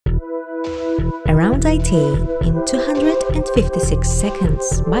Around IT in 256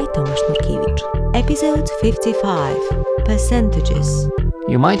 seconds by Tomasz Nurkiewicz. Episode 55. Percentages.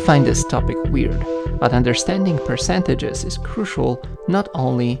 You might find this topic weird, but understanding percentages is crucial not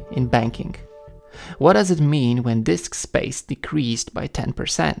only in banking. What does it mean when disk space decreased by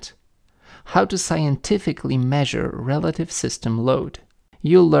 10%? How to scientifically measure relative system load?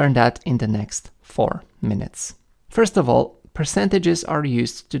 You'll learn that in the next 4 minutes. First of all, percentages are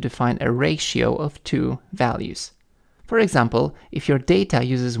used to define a ratio of two values. For example, if your data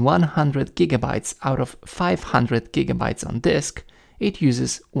uses 100 gigabytes out of 500 gigabytes on disk, it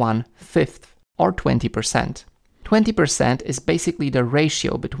uses 1/5 or 20%. 20% is basically the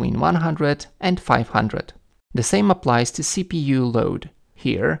ratio between 100 and 500. The same applies to CPU load.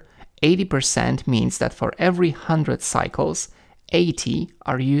 Here, 80% means that for every 100 cycles, 80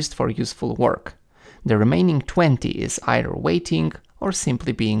 are used for useful work. The remaining 20 is either waiting or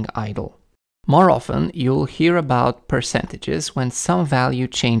simply being idle. More often, you'll hear about percentages when some value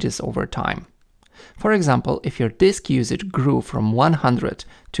changes over time. For example, if your disk usage grew from 100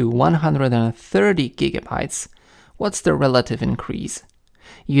 to 130 gigabytes, what's the relative increase?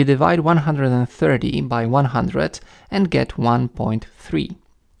 You divide 130 by 100 and get 1.3,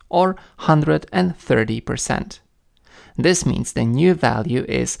 or 130%. This means the new value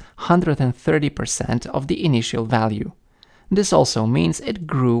is 130% of the initial value. This also means it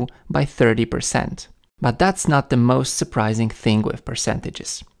grew by 30%. But that's not the most surprising thing with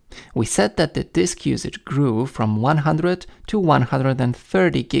percentages. We said that the disk usage grew from 100 to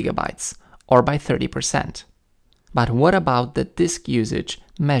 130 gigabytes, or by 30%. But what about the disk usage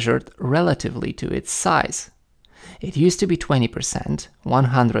measured relatively to its size? It used to be 20%,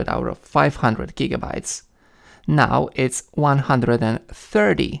 100 out of 500 gigabytes. Now it's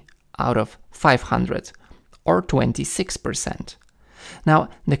 130 out of 500, or 26%. Now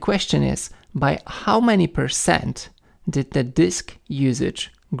the question is, by how many percent did the disk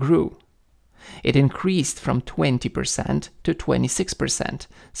usage grow? It increased from 20% to 26%,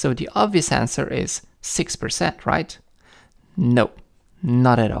 so the obvious answer is 6%, right? No,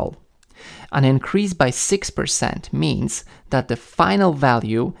 not at all. An increase by 6% means that the final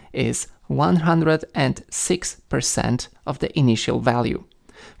value is 106% of the initial value.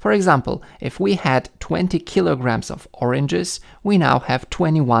 For example, if we had 20 kilograms of oranges, we now have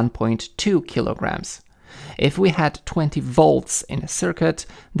 21.2 kilograms. If we had 20 volts in a circuit,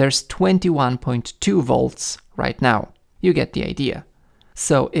 there's 21.2 volts right now. You get the idea.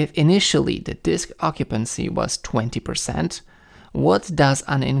 So if initially the disk occupancy was 20%, what does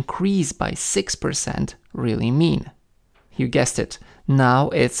an increase by 6% really mean? You guessed it, now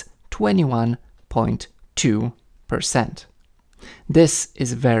it's 21.2%. This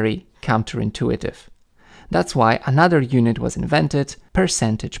is very counterintuitive. That's why another unit was invented,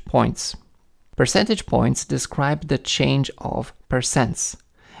 percentage points. Percentage points describe the change of percents.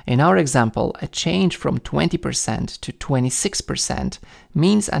 In our example, a change from 20% to 26%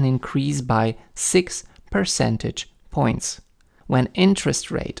 means an increase by 6 percentage points. When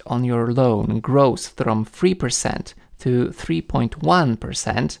interest rate on your loan grows from 3% to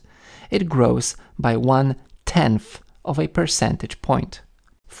 3.1%, it grows by 1/10 of a percentage point.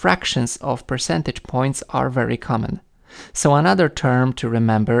 Fractions of percentage points are very common. So another term to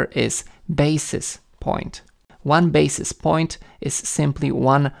remember is basis point. 1 basis point is simply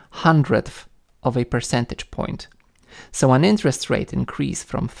 1/100th of a percentage point. So an interest rate increase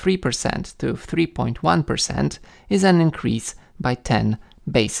from 3% to 3.1% is an increase by 10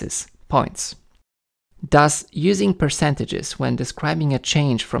 basis points. Does using percentages when describing a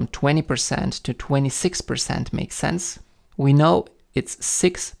change from 20% to 26% make sense? We know it's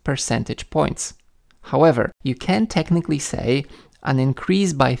 6 percentage points. However, you can technically say an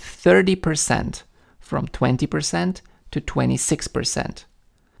increase by 30% from 20% to 26%.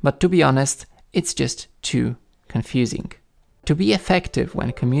 But to be honest, it's just too confusing. To be effective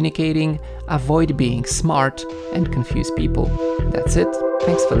when communicating, avoid being smart and confuse people. That's it.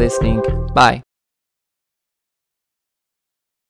 Thanks for listening. Bye.